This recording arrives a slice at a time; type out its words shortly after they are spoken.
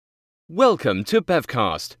Welcome to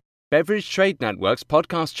Bevcast, Beverage Trade Network's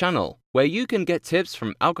podcast channel, where you can get tips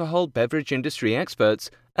from alcohol beverage industry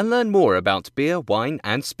experts and learn more about beer, wine,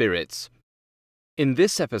 and spirits. In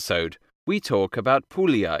this episode, we talk about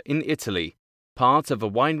Puglia in Italy, part of a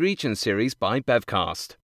wine region series by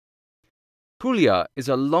Bevcast. Puglia is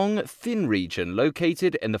a long, thin region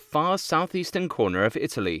located in the far southeastern corner of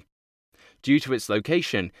Italy. Due to its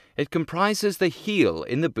location, it comprises the heel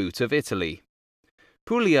in the boot of Italy.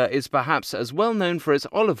 Puglia is perhaps as well known for its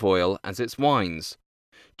olive oil as its wines.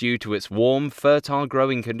 Due to its warm, fertile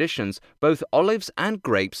growing conditions, both olives and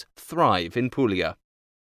grapes thrive in Puglia.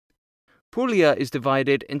 Puglia is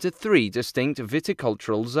divided into three distinct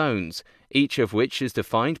viticultural zones, each of which is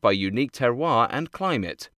defined by unique terroir and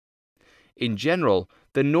climate. In general,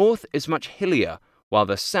 the north is much hillier, while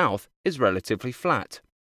the south is relatively flat.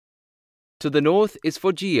 To the north is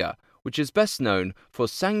Foggia, which is best known for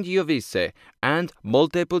Sangiovese and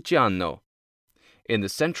Montepulciano. In the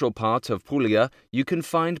central part of Puglia, you can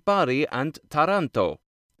find Bari and Taranto.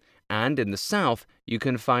 And in the south, you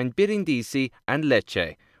can find Brindisi and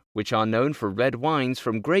Lecce, which are known for red wines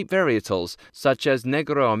from grape varietals such as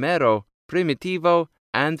Negro Amaro, Primitivo,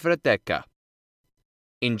 and Freteca.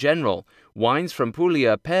 In general, wines from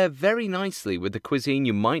Puglia pair very nicely with the cuisine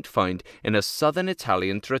you might find in a southern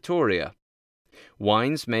Italian trattoria.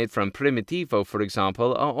 Wines made from Primitivo, for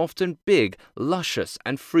example, are often big, luscious,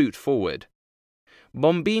 and fruit-forward.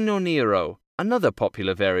 Bombino Nero, another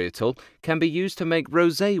popular varietal, can be used to make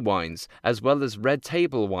rosé wines as well as red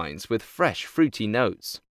table wines with fresh, fruity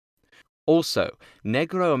notes. Also,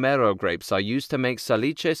 Negro Amaro grapes are used to make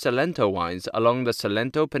Salice Salento wines along the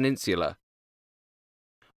Salento Peninsula.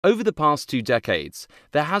 Over the past 2 decades,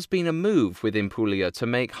 there has been a move within Puglia to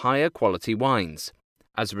make higher quality wines.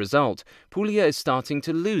 As a result, Puglia is starting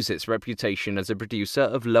to lose its reputation as a producer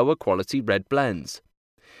of lower quality red blends.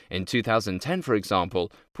 In 2010, for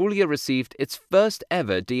example, Puglia received its first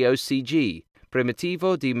ever DOCG,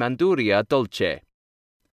 Primitivo di Manduria Dolce.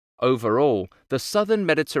 Overall, the southern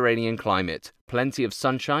Mediterranean climate, plenty of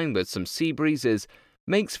sunshine with some sea breezes,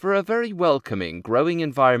 makes for a very welcoming, growing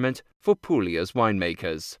environment for Puglia's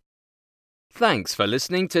winemakers. Thanks for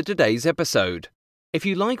listening to today's episode. If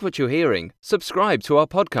you like what you're hearing, subscribe to our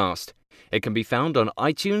podcast. It can be found on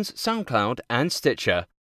iTunes, SoundCloud, and Stitcher.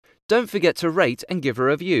 Don't forget to rate and give a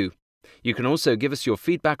review. You can also give us your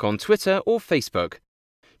feedback on Twitter or Facebook.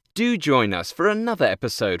 Do join us for another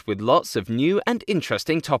episode with lots of new and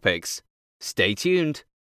interesting topics. Stay tuned.